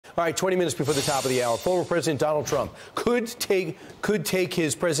All right, 20 minutes before the top of the hour, former President Donald Trump could take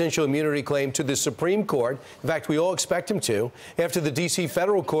his presidential immunity claim to the Supreme Court. In fact, we all expect him to, after the D.C.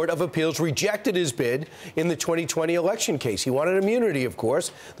 Federal Court of Appeals rejected his bid in the 2020 election case. He wanted immunity, of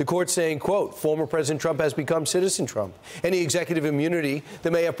course. The court saying, quote, former President Trump has become Citizen Trump. Any executive immunity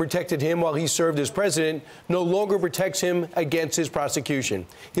that may have protected him while he served as president no longer protects him against his prosecution.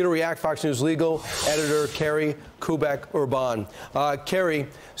 Here to react, Fox News legal editor Kerri Kupec Urbahn. Kerri,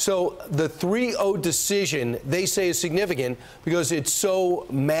 so the 3-0 decision, they say, is significant because it's so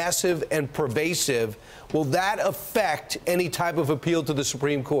massive and pervasive. Will that affect any type of appeal to the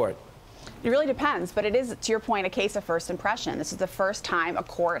Supreme Court? It really depends, but it is, to your point, a case of first impression. This is the first time a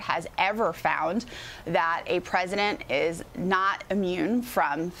court has ever found that a president is not immune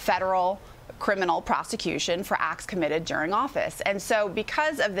from federal criminal prosecution for acts committed during office. And so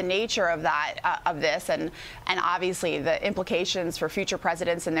because of the nature of that, of this, and obviously the implications for future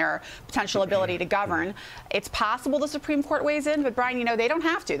presidents and their potential ability to govern, it's possible the Supreme Court weighs in, but Brian, you know, they don't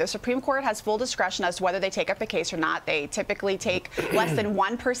have to. The Supreme Court has full discretion as to whether they take up the case or not. They typically take less than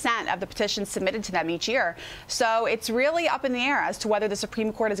 1% of the petitions submitted to them each year. So it's really up in the air as to whether the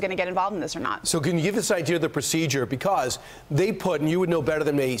Supreme Court is going to get involved in this or not. So can you give us an idea of the procedure? Because they put, and you would know better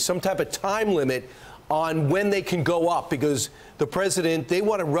than me, some type of time limit on when they can go up, because the president, they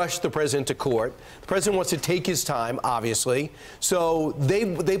want to rush the president to court. The president wants to take his time, obviously. So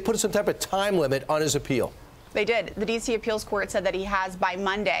they put some type of time limit on his appeal. They did. The D.C. Appeals Court said that he has by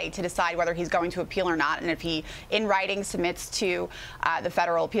Monday to decide whether he's going to appeal or not. And if he, in writing, submits to the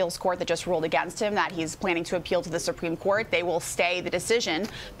Federal Appeals Court that just ruled against him that he's planning to appeal to the Supreme Court, they will stay the decision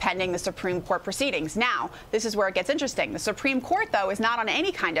pending the Supreme Court proceedings. Now, this is where it gets interesting. The Supreme Court, though, is not on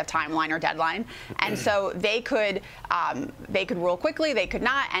any kind of timeline or deadline. And so they could rule quickly, they could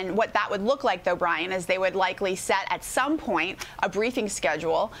not. And what that would look like, though, Brian, is they would likely set at some point a briefing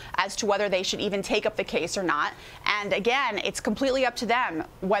schedule as to whether they should even take up the case or not. And again, it's completely up to them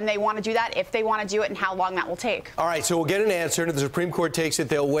when they want to do that, if they want to do it, and how long that will take. All right, so we'll get an answer. If the Supreme Court takes it,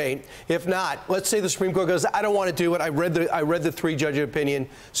 they'll wait. If not, let's say the Supreme Court goes, I don't want to do it. I read the three-judge opinion,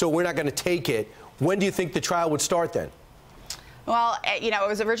 so we're not going to take it. When do you think the trial would start then? Well, you know, it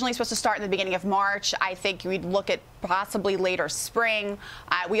was originally supposed to start in the beginning of March. I think we'd look at possibly later spring.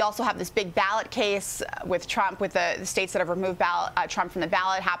 We also have this big ballot case with Trump, with the states that have removed Trump from the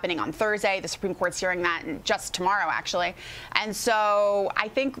ballot, happening on Thursday. The Supreme Court's hearing that just tomorrow, actually. And so I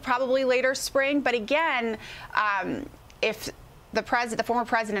think probably later spring. But again, if the former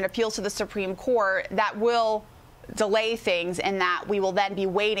president appeals to the Supreme Court, that will delay things, in that we will then be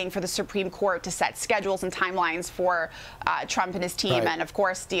waiting for the Supreme Court to set schedules and timelines for Trump and his team, and of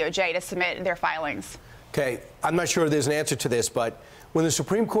course DOJ to submit their filings. Okay, I'm not sure there's an answer to this, but when the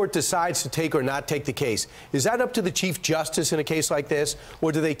Supreme Court decides to take or not take the case, is that up to the Chief Justice in a case like this,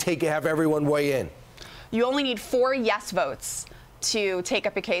 or do they have everyone weigh in? You only need 4 yes votes to take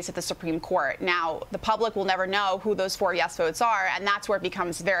up a case at the Supreme Court. Now, the public will never know who those 4 yes votes are, and that's where it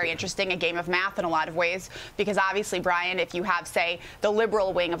becomes very interesting, a game of math in a lot of ways, because obviously, Brian, if you have, say, the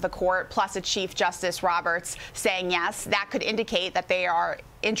liberal wing of the court plus a Chief Justice Roberts saying yes, that could indicate that they are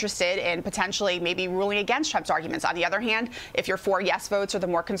interested in potentially maybe ruling against Trump's arguments. On the other hand, if your 4 yes votes are the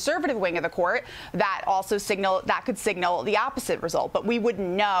more conservative wing of the court, that could signal the opposite result. But we wouldn't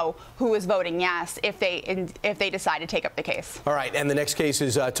know who is voting yes if they decide to take up the case. All right, and the next case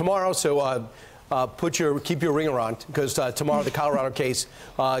is tomorrow. So keep your ringer on, because tomorrow the Colorado case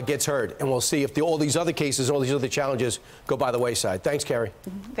gets heard, and we'll see if all these other cases, all these other challenges go by the wayside. Thanks, Kerri.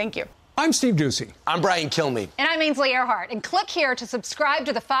 Thank you. I'm Steve Doocy. I'm Brian Kilmeade. And I'm Ainsley Earhart. And click here to subscribe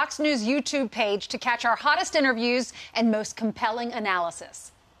to the Fox News YouTube page to catch our hottest interviews and most compelling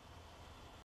analysis.